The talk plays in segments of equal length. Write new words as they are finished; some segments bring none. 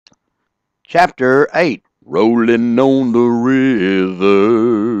Chapter 8, Rolling on the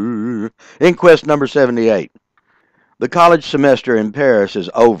River. Inquest number 78. The college semester in Paris is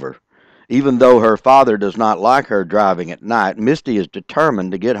over. Even though her father does not like her driving at night, Misty is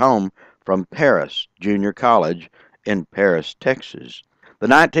determined to get home from Paris Junior College in Paris, Texas. The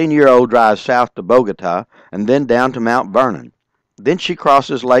 19-year-old drives south to Bogota and then down to Mount Vernon. Then she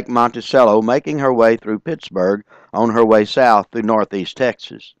crosses Lake Monticello, making her way through Pittsburgh on her way south through northeast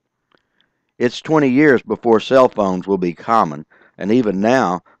Texas. It's 20 years before cell phones will be common, and even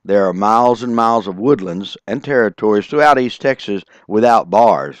now there are miles and miles of woodlands and territories throughout East Texas without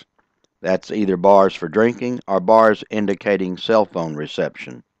bars. That's either bars for drinking or bars indicating cell phone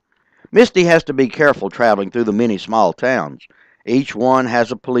reception. Misty has to be careful traveling through the many small towns. Each one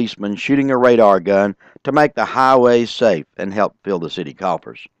has a policeman shooting a radar gun to make the highways safe and help fill the city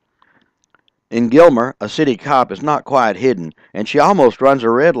coffers. In Gilmer, a city cop is not quite hidden, and she almost runs a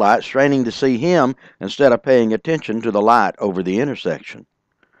red light, straining to see him instead of paying attention to the light over the intersection.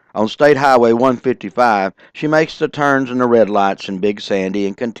 On State Highway 155, she makes the turns and the red lights in Big Sandy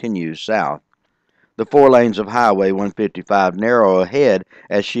and continues south. The 4 lanes of Highway 155 narrow ahead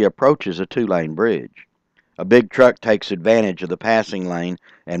as she approaches a 2-lane bridge. A big truck takes advantage of the passing lane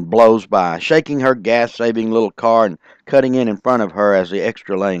and blows by, shaking her gas-saving little car and cutting in front of her as the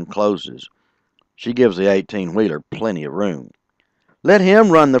extra lane closes. She gives the 18-wheeler plenty of room. "Let him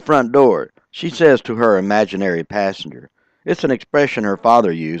run the front door," she says to her imaginary passenger. It's an expression her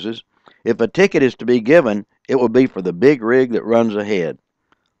father uses. If a ticket is to be given, it will be for the big rig that runs ahead.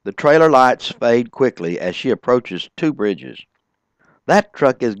 The trailer lights fade quickly as she approaches 2 bridges. That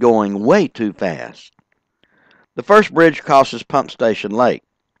truck is going way too fast. The first bridge crosses Pump Station Lake.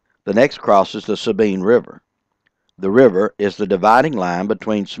 The next crosses the Sabine River. The river is the dividing line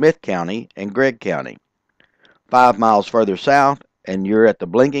between Smith County and Gregg County. 5 miles further south, and you're at the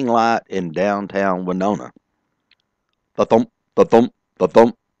blinking light in downtown Winona. The-thump, the-thump,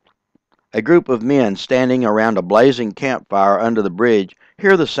 the-thump. A group of men standing around a blazing campfire under the bridge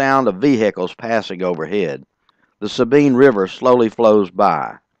hear the sound of vehicles passing overhead. The Sabine River slowly flows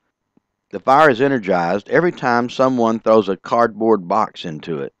by. The fire is energized every time someone throws a cardboard box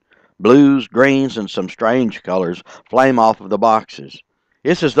into it. Blues, greens, and some strange colors flame off of the boxes.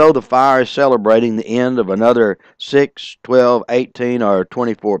 It's as though the fire is celebrating the end of another 6, 12, 18, or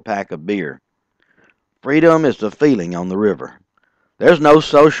 24 pack of beer. Freedom is the feeling on the river. There's no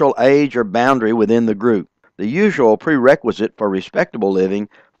social age or boundary within the group. The usual prerequisite for respectable living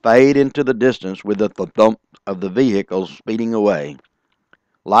fade into the distance with the thump of the vehicles speeding away.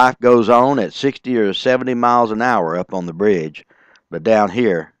 Life goes on at 60 or 70 miles an hour up on the bridge, but down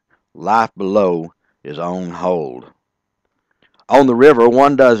here, life below is on hold. On the river,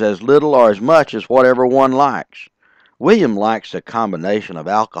 one does as little or as much as whatever one likes. William likes a combination of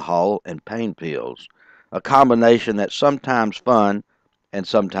alcohol and pain pills, a combination that's sometimes fun and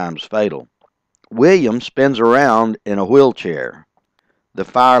sometimes fatal. William spins around in a wheelchair. The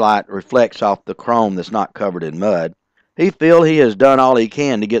firelight reflects off the chrome that's not covered in mud. He feels he has done all he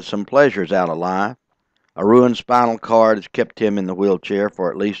can to get some pleasures out of life. A ruined spinal cord has kept him in the wheelchair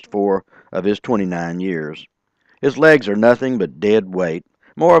for at least 4 of his 29 years. His legs are nothing but dead weight,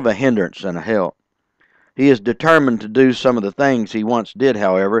 more of a hindrance than a help. He is determined to do some of the things he once did,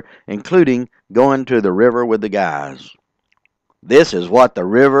 however, including going to the river with the guys. "This is what the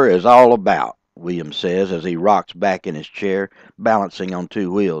river is all about," William says as he rocks back in his chair, balancing on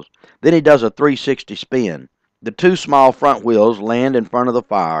 2 wheels. Then he does a 360 spin. The 2 small front wheels land in front of the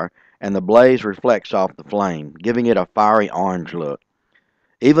fire, and the blaze reflects off the flame, giving it a fiery orange look.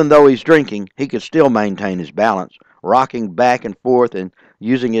 Even though he's drinking, he could still maintain his balance, rocking back and forth and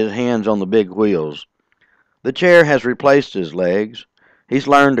using his hands on the big wheels. The chair has replaced his legs. He's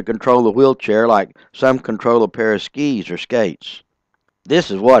learned to control the wheelchair like some control a pair of skis or skates. "This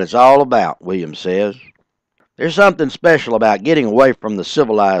is what it's all about," William says. "There's something special about getting away from the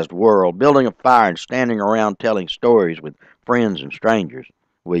civilized world, building a fire and standing around telling stories with friends and strangers,"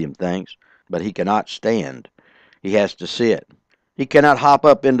 William thinks, but he cannot stand. He has to sit. He cannot hop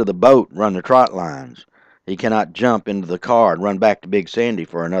up into the boat and run the trot lines. He cannot jump into the car and run back to Big Sandy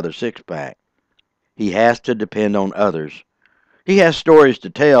for another 6-pack. He has to depend on others. He has stories to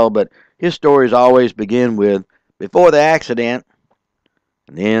tell, but his stories always begin with, "before the accident,"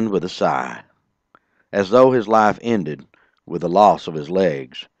 and end with a sigh, as though his life ended with the loss of his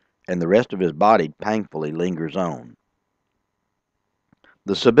legs, and the rest of his body painfully lingers on.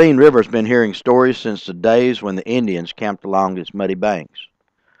 The Sabine River's been hearing stories since the days when the Indians camped along its muddy banks.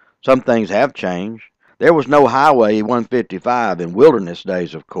 Some things have changed. There was no Highway 155 in wilderness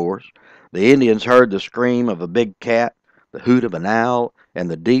days, of course. The Indians heard the scream of a big cat, the hoot of an owl, and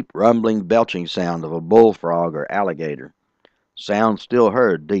the deep, rumbling, belching sound of a bullfrog or alligator. Sounds still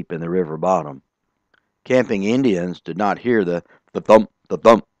heard deep in the river bottom. Camping Indians did not hear the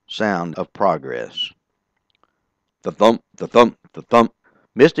thump sound of progress. The thump, the thump, the thump.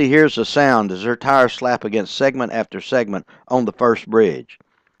 Misty hears the sound as her tires slap against segment after segment on the first bridge.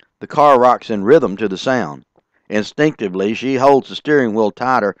 The car rocks in rhythm to the sound. Instinctively, she holds the steering wheel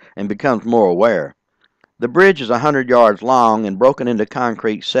tighter and becomes more aware. The bridge is 100 yards long and broken into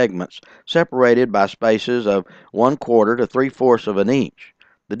concrete segments, separated by spaces of 1/4 to 3/4 of an inch.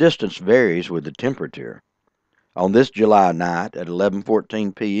 The distance varies with the temperature. On this July night at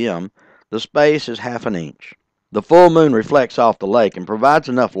 11:14 p.m., the space is half an inch. The full moon reflects off the lake and provides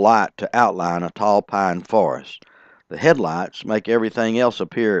enough light to outline a tall pine forest. The headlights make everything else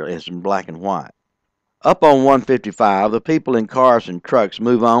appear as in black and white. Up on 155, the people in cars and trucks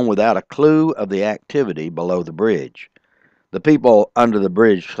move on without a clue of the activity below the bridge. The people under the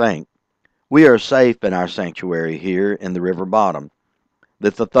bridge think, "We are safe in our sanctuary here in the river bottom."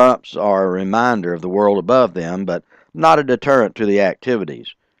 That the thumps are a reminder of the world above them, but not a deterrent to the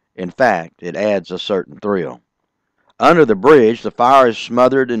activities. In fact, it adds a certain thrill. Under the bridge, the fire is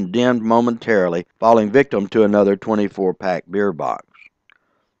smothered and dimmed momentarily, falling victim to another 24-pack beer box.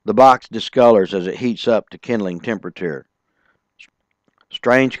 The box discolors as it heats up to kindling temperature.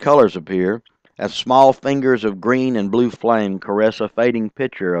 Strange colors appear as small fingers of green and blue flame caress a fading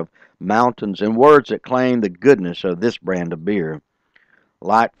picture of mountains and words that claim the goodness of this brand of beer.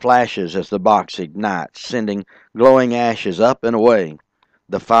 Light flashes as the box ignites, sending glowing ashes up and away.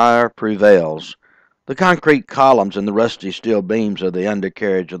 The fire prevails. The concrete columns and the rusty steel beams of the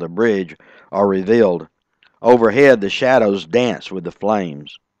undercarriage of the bridge are revealed. Overhead, the shadows dance with the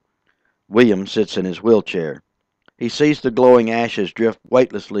flames. William sits in his wheelchair. He sees the glowing ashes drift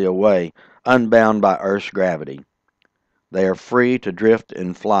weightlessly away, unbound by Earth's gravity. They are free to drift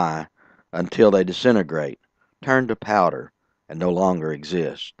and fly until they disintegrate, turn to powder, and no longer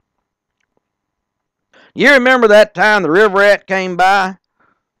exist. "You remember that time the river rat came by?"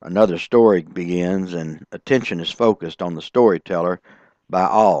 Another story begins, and attention is focused on the storyteller by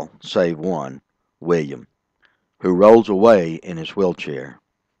all save one, William, who rolls away in his wheelchair.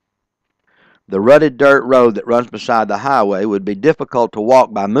 The rutted dirt road that runs beside the highway would be difficult to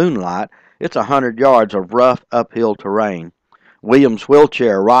walk by moonlight. It's 100 yards of rough uphill terrain. William's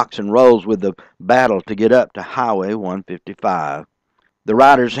wheelchair rocks and rolls with the battle to get up to Highway 155. The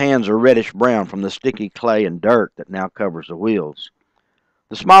rider's hands are reddish-brown from the sticky clay and dirt that now covers the wheels.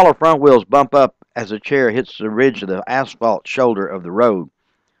 The smaller front wheels bump up as the chair hits the ridge of the asphalt shoulder of the road.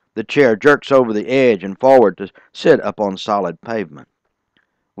 The chair jerks over the edge and forward to sit up on solid pavement.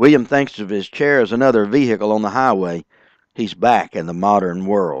 William thinks of his chair as another vehicle on the highway. He's back in the modern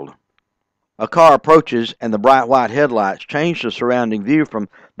world. A car approaches, and the bright white headlights change the surrounding view from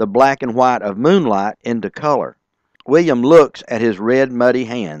the black and white of moonlight into color. William looks at his red, muddy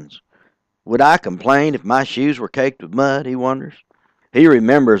hands. Would I complain if my shoes were caked with mud, he wonders. He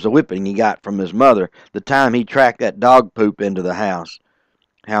remembers the whipping he got from his mother the time he tracked that dog poop into the house.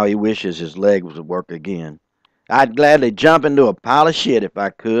 How he wishes his legs would work again. "I'd gladly jump into a pile of shit if I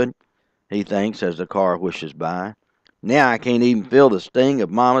could," he thinks as the car whooshes by. "Now I can't even feel the sting of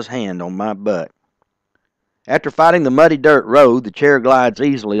Mama's hand on my butt." After fighting the muddy dirt road, the chair glides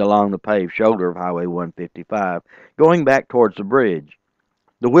easily along the paved shoulder of Highway 155, going back towards the bridge.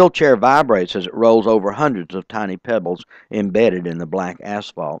 The wheelchair vibrates as it rolls over hundreds of tiny pebbles embedded in the black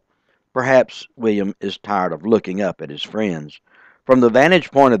asphalt. Perhaps William is tired of looking up at his friends. From the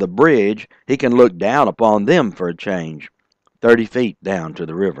vantage point of the bridge, he can look down upon them for a change, 30 feet down to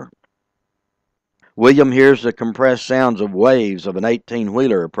the river. William hears the compressed sounds of waves of an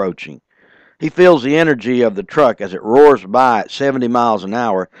 18-wheeler approaching. He feels the energy of the truck as it roars by at 70 miles an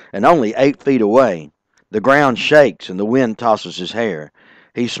hour and only 8 feet away. The ground shakes and the wind tosses his hair.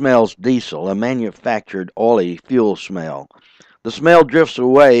 He smells diesel, a manufactured oily fuel smell. The smell drifts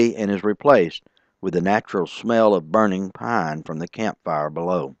away and is replaced with the natural smell of burning pine from the campfire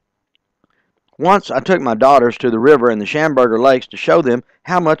below. Once I took my daughters to the river and the Shamburger lakes to show them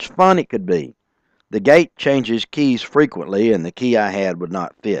how much fun it could be. The gate changes keys frequently, and the key I had would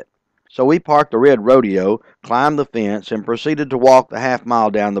not fit. So we parked the red rodeo, climbed the fence, and proceeded to walk the half-mile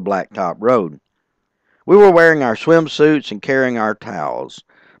down the blacktop road. We were wearing our swimsuits and carrying our towels.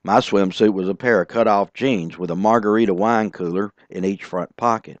 My swimsuit was a pair of cut-off jeans with a margarita wine cooler in each front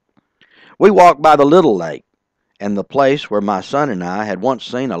pocket. We walked by the little lake and the place where my son and I had once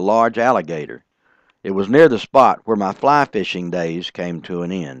seen a large alligator. It was near the spot where my fly fishing days came to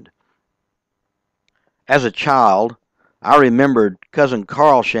an end. As a child, I remembered Cousin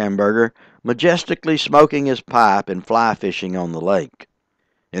Carl Shamburger majestically smoking his pipe and fly fishing on the lake.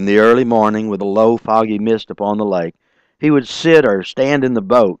 In the early morning, with a low, foggy mist upon the lake, he would sit or stand in the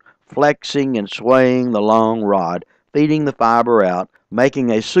boat, flexing and swaying the long rod, feeding the fiber out, making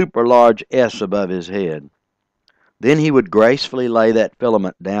a super large S above his head. Then he would gracefully lay that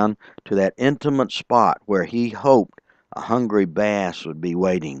filament down to that intimate spot where he hoped a hungry bass would be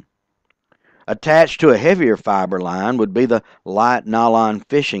waiting. Attached to a heavier fiber line would be the light nylon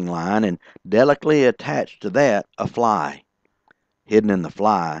fishing line, and delicately attached to that a fly. Hidden in the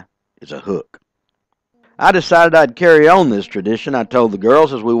fly is a hook. I decided I'd carry on this tradition, I told the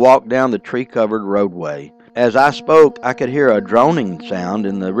girls as we walked down the tree-covered roadway. As I spoke, I could hear a droning sound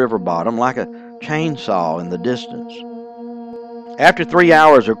in the river bottom like a chainsaw in the distance. After 3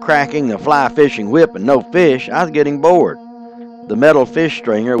 hours of cracking the fly fishing whip and no fish, I was getting bored. The metal fish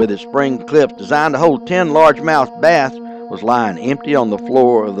stringer with its spring clips designed to hold 10 largemouth bass was lying empty on the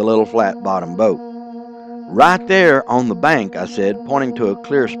floor of the little flat-bottomed boat. Right there on the bank, I said, pointing to a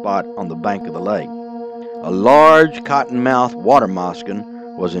clear spot on the bank of the lake. A large cottonmouth water moccasin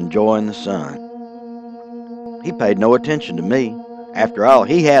was enjoying the sun. He paid no attention to me. After all,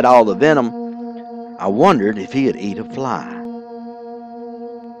 he had all the venom. I wondered if he'd eat a fly.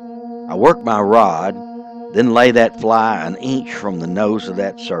 I worked my rod, then lay that fly an inch from the nose of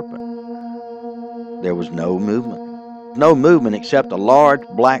that serpent. There was no movement. No movement except a large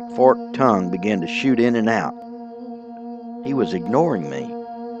black forked tongue began to shoot in and out. He was ignoring me.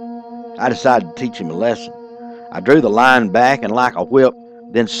 I decided to teach him a lesson. I drew the line back and like a whip,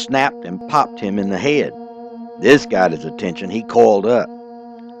 then snapped and popped him in the head. This got his attention. He coiled up.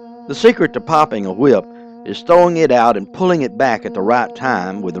 The secret to popping a whip is throwing it out and pulling it back at the right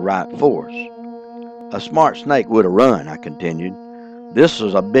time with the right force. A smart snake would have run, I continued. This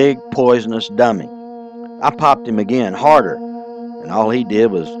was a big, poisonous dummy. I popped him again, harder, and all he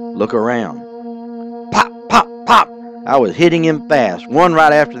did was look around. Pop, pop, pop! I was hitting him fast, one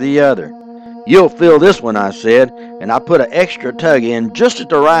right after the other. You'll feel this one, I said, and I put an extra tug in just at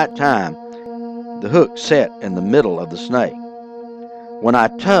the right time. The hook set in the middle of the snake. When I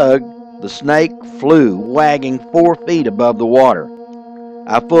tugged, the snake flew, wagging 4 feet above the water.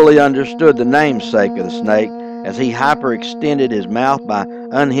 I fully understood the namesake of the snake as he hyperextended his mouth by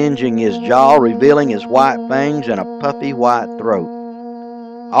unhinging his jaw, revealing his white fangs and a puffy white throat.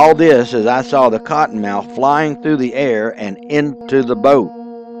 All this as I saw the cottonmouth flying through the air and into the boat.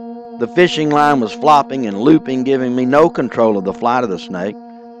 The fishing line was flopping and looping, giving me no control of the flight of the snake.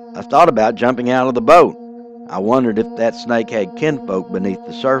 I thought about jumping out of the boat. I wondered if that snake had kinfolk beneath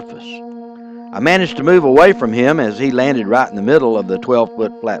the surface. I managed to move away from him as he landed right in the middle of the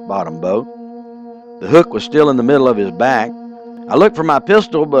 12-foot flat-bottom boat. The hook was still in the middle of his back. I looked for my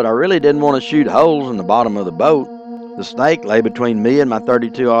pistol, but I really didn't want to shoot holes in the bottom of the boat. The snake lay between me and my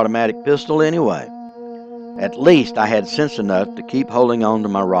 .32 automatic pistol anyway. At least I had sense enough to keep holding on to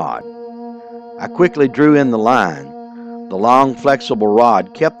my rod. I quickly drew in the line. The long, flexible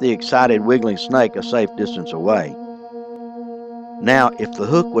rod kept the excited, wiggling snake a safe distance away. Now, if the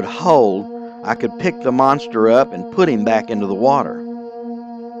hook would hold, I could pick the monster up and put him back into the water.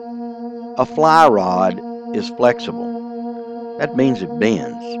 A fly rod is flexible. That means it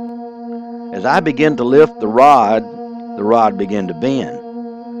bends. As I began to lift the rod began to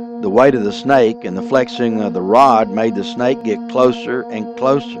bend. The weight of the snake and the flexing of the rod made the snake get closer and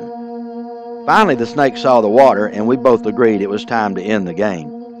closer. Finally, the snake saw the water, and we both agreed it was time to end the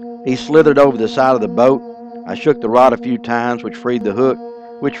game. He slithered over the side of the boat. I shook the rod a few times, which freed the hook,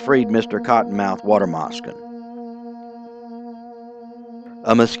 which freed Mr. Cottonmouth Water Moccasin.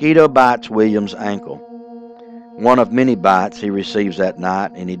 A mosquito bites William's ankle. One of many bites he receives that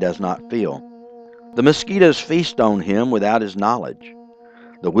night, and he does not feel. The mosquitoes feast on him without his knowledge.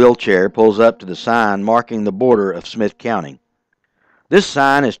 The wheelchair pulls up to the sign marking the border of Smith County. This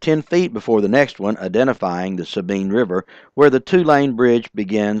sign is 10 feet before the next one, identifying the Sabine River, where the 2-lane bridge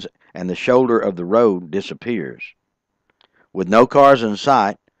begins and the shoulder of the road disappears. With no cars in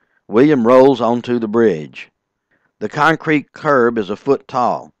sight, William rolls onto the bridge. The concrete curb is a foot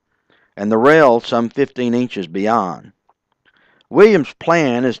tall, and the rail some 15 inches beyond. William's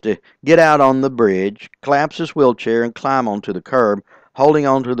plan is to get out on the bridge, collapse his wheelchair, and climb onto the curb, holding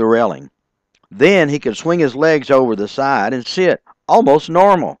onto the railing. Then he could swing his legs over the side and sit, almost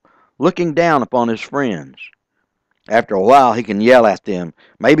normal, looking down upon his friends. After a while, he can yell at them,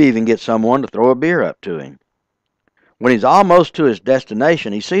 maybe even get someone to throw a beer up to him. When he's almost to his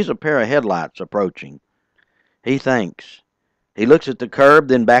destination, he sees a pair of headlights approaching. He thinks. He looks at the curb,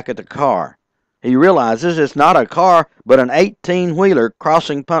 then back at the car. He realizes it's not a car, but an 18-wheeler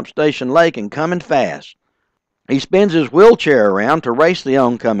crossing Pump Station Lake and coming fast. He spins his wheelchair around to race the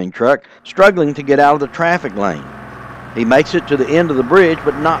oncoming truck, struggling to get out of the traffic lane. He makes it to the end of the bridge,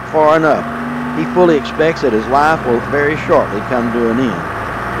 but not far enough. He fully expects that his life will very shortly come to an end.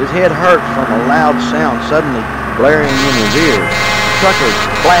 His head hurts from a loud sound suddenly blaring in his ears. The trucker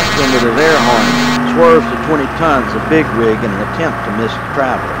blasts into his air horn and swerves to 20 tons of big rig in an attempt to miss the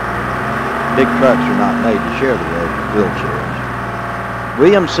traveler. Big trucks are not made to share the road with wheelchairs.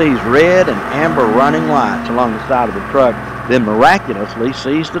 William sees red and amber running lights along the side of the truck, then miraculously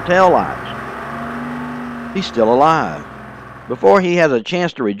sees the taillights. He's still alive. Before he has a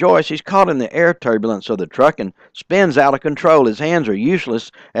chance to rejoice, he's caught in the air turbulence of the truck and spins out of control. His hands are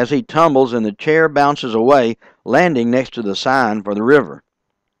useless as he tumbles and the chair bounces away, landing next to the sign for the river.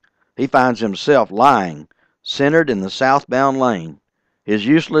 He finds himself lying, centered in the southbound lane, his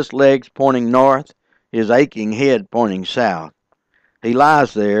useless legs pointing north, his aching head pointing south. He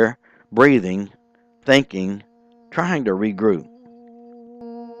lies there, breathing, thinking, trying to regroup.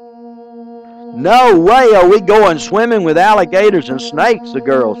 "No way are we going swimming with alligators and snakes," the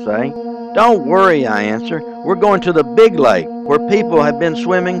girls say. "Don't worry," I answer. "We're going to the big lake, where people have been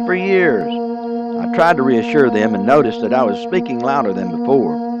swimming for years." I tried to reassure them and noticed that I was speaking louder than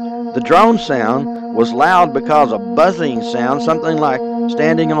before. The drone sound was loud because a buzzing sound, something like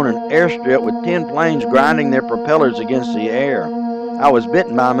standing on an airstrip with 10 planes grinding their propellers against the air. I was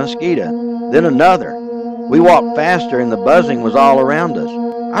bitten by a mosquito, then another. We walked faster and the buzzing was all around us.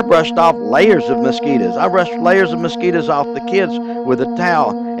 I brushed off layers of mosquitoes. I brushed layers of mosquitoes off the kids with a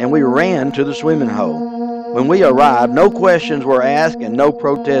towel, and we ran to the swimming hole. When we arrived, no questions were asked and no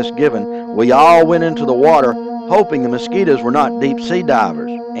protests given. We all went into the water, hoping the mosquitoes were not deep sea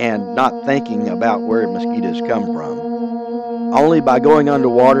divers, and not thinking about where mosquitoes come from. Only by going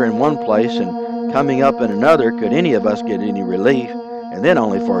underwater in one place and coming up in another could any of us get any relief, and then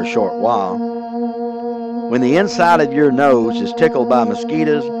only for a short while. When the inside of your nose is tickled by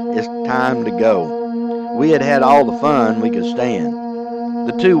mosquitoes, it's time to go. We had had all the fun we could stand.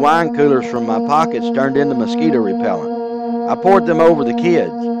 The 2 wine coolers from my pockets turned into mosquito repellent. I poured them over the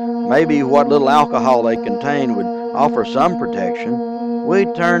kids. Maybe what little alcohol they contained would offer some protection. We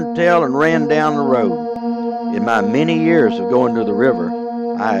turned tail and ran down the road. In my many years of going to the river,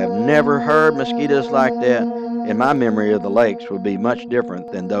 I have never heard mosquitoes like that, and my memory of the lakes would be much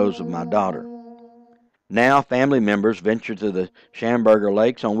different than those of my daughter. Now, family members venture to the Shamburger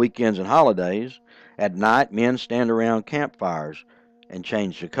lakes on weekends and holidays. At night, men stand around campfires and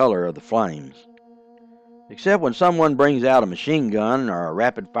change the color of the flames. Except when someone brings out a machine gun or a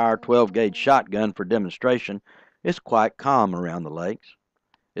rapid-fire 12-gauge shotgun for demonstration, it's quite calm around the lakes.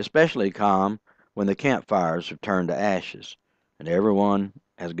 Especially calm when the campfires have turned to ashes and everyone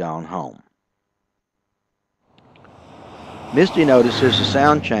has gone home. Misty notices the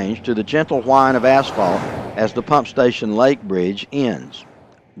sound change to the gentle whine of asphalt as the pump station lake bridge ends.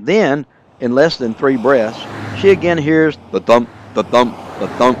 Then, in less than 3 breaths, she again hears the thump, the thump, the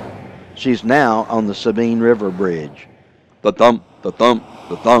thump. She's now on the Sabine River Bridge. The thump, the thump,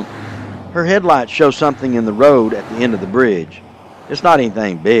 the thump. Her headlights show something in the road at the end of the bridge. It's not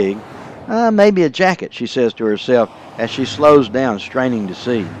anything big. Maybe a jacket, she says to herself as she slows down, straining to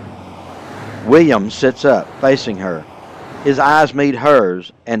see. William sits up, facing her. His eyes meet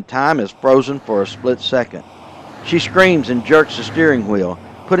hers, and time is frozen for a split second. She screams and jerks the steering wheel,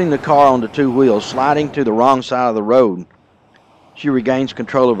 putting the car onto 2 wheels, sliding to the wrong side of the road. She regains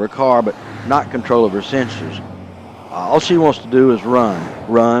control of her car, but not control of her senses. All she wants to do is run,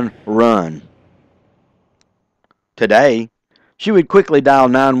 run, run. Today, she would quickly dial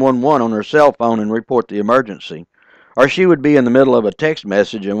 911 on her cell phone and report the emergency. Or she would be in the middle of a text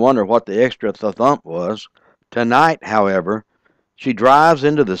message and wonder what the extra thump was. Tonight, however, she drives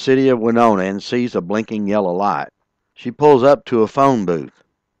into the city of Winona and sees a blinking yellow light. She pulls up to a phone booth.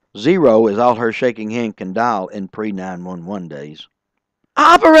 0 is all her shaking hand can dial in pre-911 days.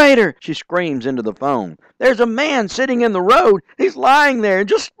 "Operator!" she screams into the phone. "There's a man sitting in the road. He's lying there.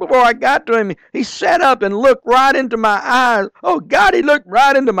 Just before I got to him, he sat up and looked right into my eyes. Oh, God, he looked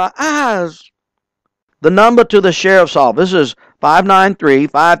right into my eyes." The number to the sheriff's office is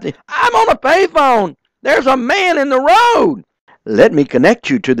 593-53. "I'm on a payphone. There's a man in the road." "Let me connect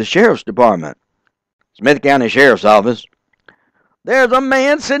you to the sheriff's department." "Smith County Sheriff's Office." "There's a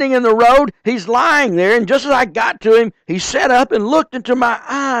man sitting in the road. He's lying there, and just as I got to him, he sat up and looked into my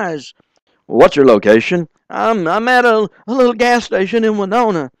eyes." "What's your location?" I'm at a little gas station in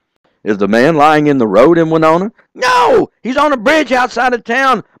Winona." "Is the man lying in the road in Winona?" "No, he's on a bridge outside of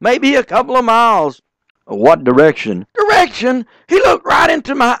town, maybe a couple of miles." "What direction?" "Direction? He looked right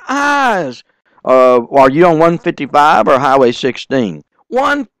into my eyes." Are you on 155 or Highway 16?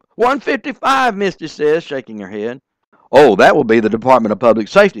 155, Misty says, shaking her head. Oh, that will be the Department of Public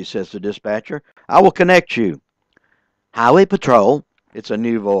Safety, says the dispatcher. I will connect you. Highway Patrol. It's a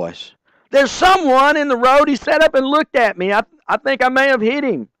new voice. There's someone in the road. He sat up and looked at me. I think I may have hit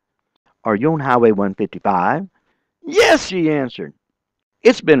him. Are you on Highway 155? Yes, she answered.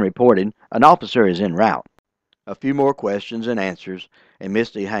 It's been reported. An officer is en route. A few more questions and answers, and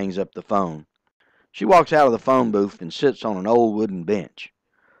Misty hangs up the phone. She walks out of the phone booth and sits on an old wooden bench.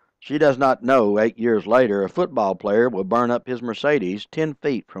 She does not know 8 years later a football player will burn up his Mercedes 10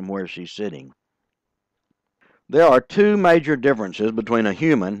 feet from where she's sitting. There are two major differences between a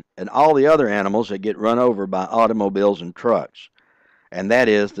human and all the other animals that get run over by automobiles and trucks, and that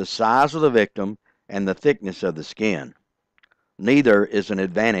is the size of the victim and the thickness of the skin. Neither is an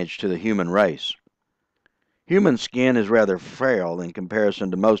advantage to the human race. Human skin is rather frail in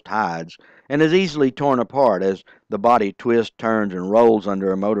comparison to most hides and is easily torn apart as the body twists, turns, and rolls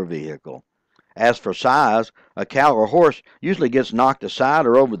under a motor vehicle. As for size, a cow or horse usually gets knocked aside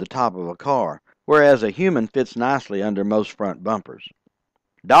or over the top of a car, whereas a human fits nicely under most front bumpers.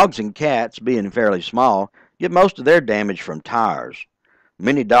 Dogs and cats, being fairly small, get most of their damage from tires.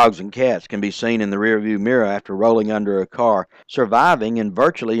 Many dogs and cats can be seen in the rearview mirror after rolling under a car, surviving and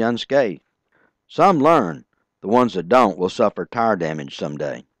virtually unscathed. Some learn. The ones that don't will suffer tire damage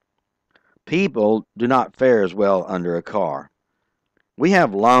someday. People do not fare as well under a car. We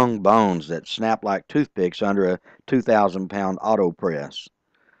have long bones that snap like toothpicks under a 2,000-pound auto press.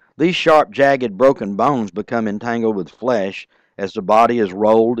 These sharp, jagged, broken bones become entangled with flesh as the body is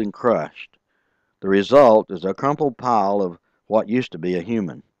rolled and crushed. The result is a crumpled pile of what used to be a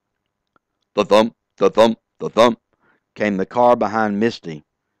human. The thump, the thump, the thump, came the car behind Misty.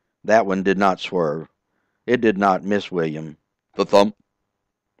 That one did not swerve. It did not miss William. The thump.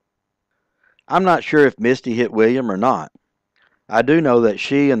 I'm not sure if Misty hit William or not. I do know that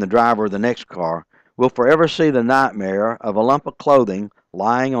she and the driver of the next car will forever see the nightmare of a lump of clothing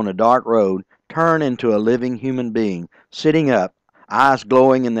lying on a dark road turn into a living human being, sitting up, eyes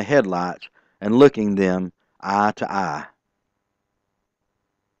glowing in the headlights, and looking them eye to eye.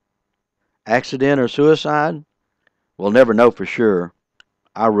 Accident or suicide? We'll never know for sure.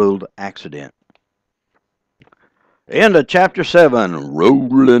 I ruled accident. End of chapter 7.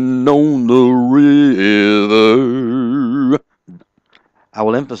 Rolling on the river. I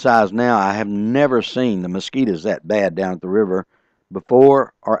will emphasize now I have never seen the mosquitoes that bad down at the river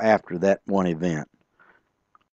before or after that one event.